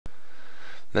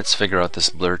Let's figure out this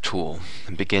blur tool.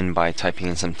 Begin by typing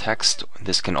in some text.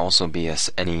 This can also be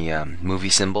any movie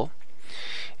symbol.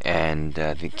 And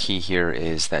the key here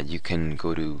is that you can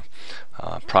go to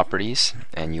properties,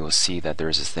 and you will see that there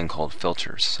is this thing called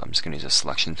filters. So I'm just going to use a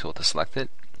selection tool to select it.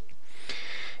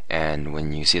 And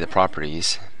when you see the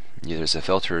properties, there's a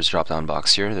filters drop down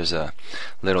box here. There's a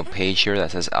little page here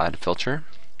that says add filter.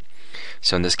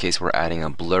 So in this case we're adding a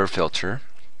blur filter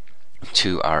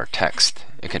to our text.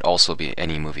 It can also be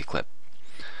any movie clip.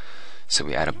 So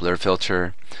we add a blur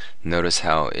filter. Notice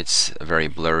how it's very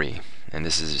blurry, and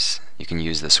this is, you can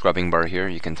use the scrubbing bar here.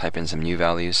 You can type in some new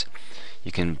values.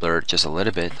 You can blur it just a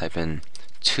little bit, type in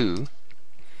 2.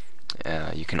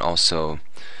 You can also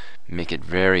make it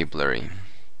very blurry,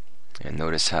 and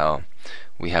notice how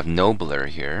we have no blur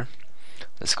here.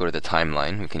 Let's go to the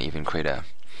timeline. We can even create a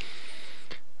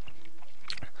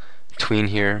tween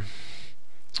here.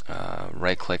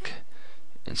 Right click,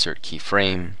 insert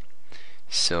keyframe.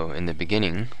 So in the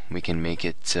beginning we can make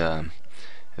it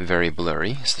very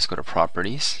blurry. So let's go to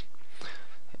properties,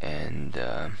 and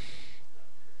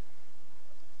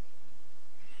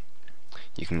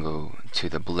you can go to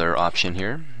the blur option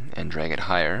here and drag it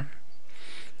higher,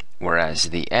 whereas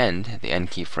the end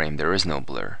keyframe, there is no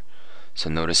blur. So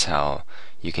notice how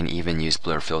you can even use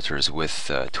blur filters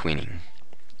with tweening.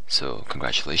 So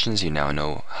congratulations, you now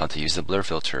know how to use the blur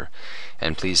filter,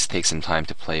 and please take some time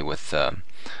to play with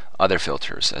other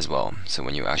filters as well. So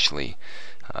when you actually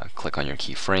click on your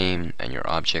keyframe and your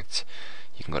object,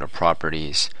 you can go to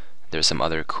properties. There's some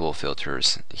other cool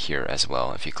filters here as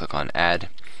well. If you click on add,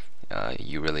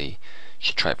 you really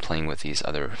should try playing with these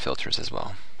other filters as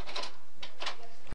well.